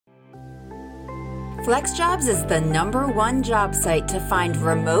FlexJobs is the #1 job site to find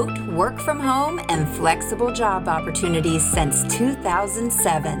remote, work from home, and flexible job opportunities since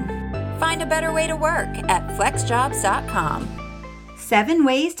 2007. Find a better way to work at flexjobs.com. 7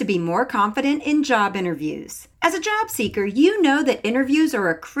 ways to be more confident in job interviews. As a job seeker, you know that interviews are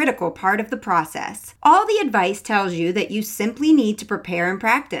a critical part of the process. All the advice tells you that you simply need to prepare and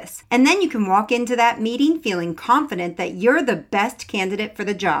practice, and then you can walk into that meeting feeling confident that you're the best candidate for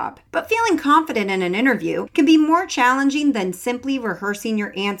the job. But feeling confident in an interview can be more challenging than simply rehearsing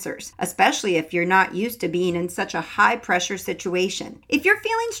your answers, especially if you're not used to being in such a high-pressure situation. If you're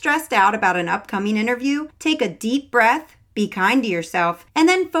feeling stressed out about an upcoming interview, take a deep breath, be kind to yourself, and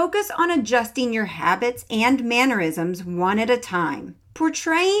then focus on adjusting your habits and mannerisms one at a time.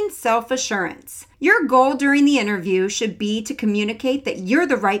 Portraying self-assurance. Your goal during the interview should be to communicate that you're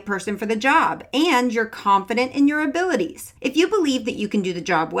the right person for the job and you're confident in your abilities. If you believe that you can do the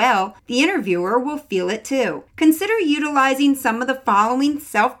job well, the interviewer will feel it too. Consider utilizing some of the following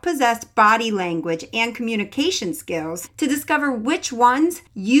self-possessed body language and communication skills to discover which ones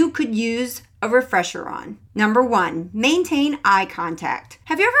you could use a refresher on. Number 1, maintain eye contact.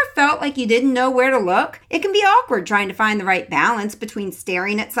 Have you ever felt like you didn't know where to look? It can be awkward trying to find the right balance between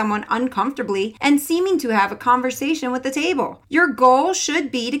staring at someone uncomfortably and seeming to have a conversation with the table. Your goal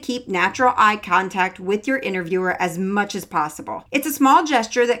should be to keep natural eye contact with your interviewer as much as possible. It's a small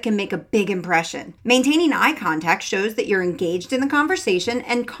gesture that can make a big impression. Maintaining eye contact shows that you're engaged in the conversation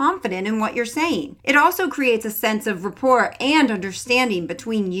and confident in what you're saying. It also creates a sense of rapport and understanding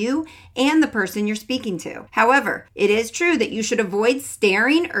between you and the person you're speaking to. However, it is true that you should avoid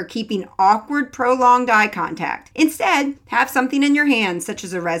staring or keeping awkward, prolonged eye contact. Instead, have something in your hand, such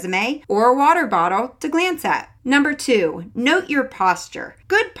as a resume or a water bottle, to glance at. Number 2, note your posture.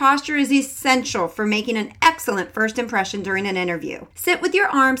 Good posture is essential for making an excellent first impression during an interview. Sit with your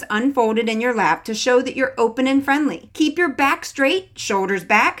arms unfolded in your lap to show that you're open and friendly. Keep your back straight, shoulders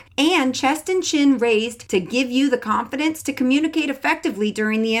back, and chest and chin raised to give you the confidence to communicate effectively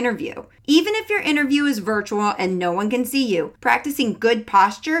during the interview. Even if your interview is virtual and no one can see you, practicing good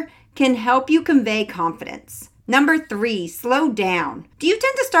posture can help you convey confidence. Number 3, slow down. Do you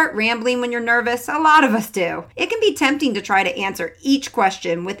tend to start rambling when you're nervous? A lot of us do. It can be tempting to try to answer each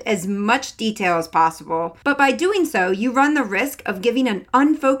question with as much detail as possible, but by doing so, you run the risk of giving an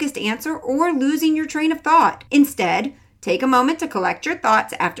unfocused answer or losing your train of thought. Instead, take a moment to collect your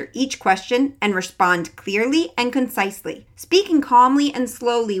thoughts after each question and respond clearly and concisely. Speaking calmly and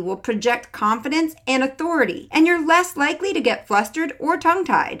slowly will project confidence and authority, and you're less likely to get flustered or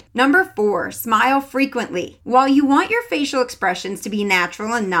tongue-tied. Number 4, smile frequently. While you want your facial expressions to be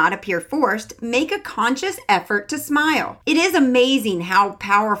natural and not appear forced, make a conscious effort to smile. It is amazing how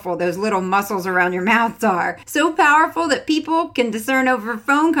powerful those little muscles around your mouth are. So powerful that people can discern over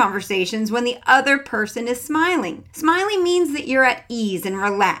phone conversations when the other person is smiling. Smiling means that you're at ease and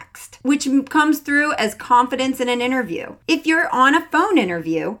relaxed, which comes through as confidence in an interview. If you're on a phone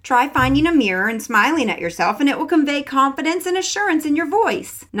interview, try finding a mirror and smiling at yourself, and it will convey confidence and assurance in your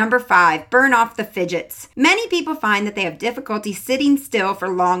voice. Number 5, burn off the fidgets. Many people find that they have difficulty sitting still for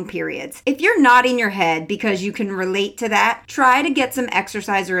long periods. If you're nodding your head because you can relate to that, try to get some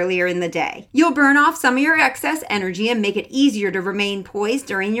exercise earlier in the day. You'll burn off some of your excess energy and make it easier to remain poised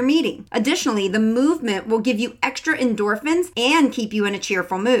during your meeting. Additionally, the movement will give you extra endorphins and keep you in a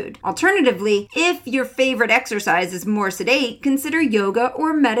cheerful mood. Alternatively, if your favorite exercise is more sedate, consider yoga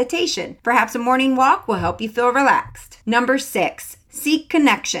or meditation. Perhaps a morning walk will help you feel relaxed. Number 6, seek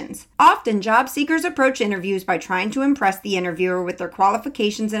connections. Often, job seekers approach interviews by trying to impress the interviewer with their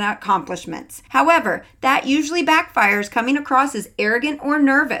qualifications and accomplishments. However, that usually backfires, coming across as arrogant or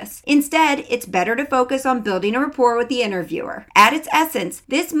nervous. Instead, it's better to focus on building a rapport with the interviewer. At its essence,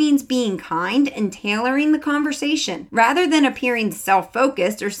 this means being kind and tailoring the conversation, rather than appearing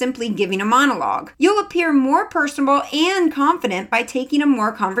self-focused or simply giving a monologue. You'll appear more personable and confident by taking a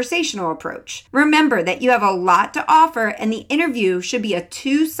more conversational approach. Remember that you have a lot to offer, and the interview should be a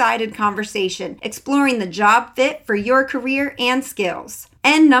two-sided conversation, exploring the job fit for your career and skills.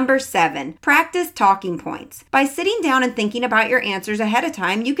 And number 7, practice talking points. By sitting down and thinking about your answers ahead of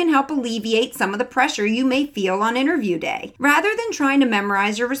time, you can help alleviate some of the pressure you may feel on interview day. Rather than trying to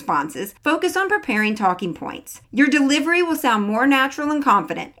memorize your responses, focus on preparing talking points. Your delivery will sound more natural and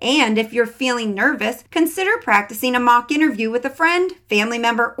confident. And if you're feeling nervous, consider practicing a mock interview with a friend, family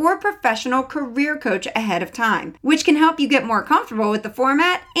member, or professional career coach ahead of time, which can help you get more comfortable with the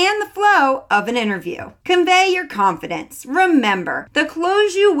format and the flow of an interview. Convey your confidence. Remember, the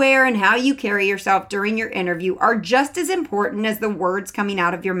clothes you wear and how you carry yourself during your interview are just as important as the words coming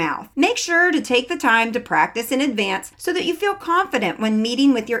out of your mouth. Make sure to take the time to practice in advance so that you feel confident when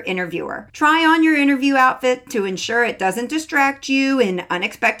meeting with your interviewer. Try on your interview outfit to ensure it doesn't distract you in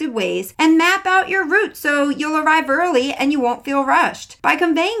unexpected ways, and map out your route so you'll arrive early and you won't feel rushed. By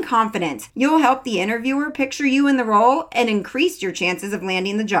conveying confidence, you'll help the interviewer picture you in the role and increase your chances of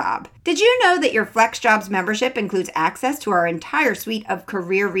landing the job. Did you know that your FlexJobs membership includes access to our entire suite of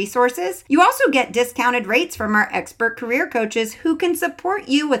career resources? You also get discounted rates from our expert career coaches who can support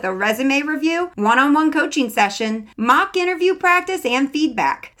you with a resume review, one-on-one coaching session, mock interview practice, and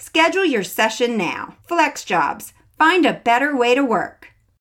feedback. Schedule your session now. FlexJobs. Find a better way to work.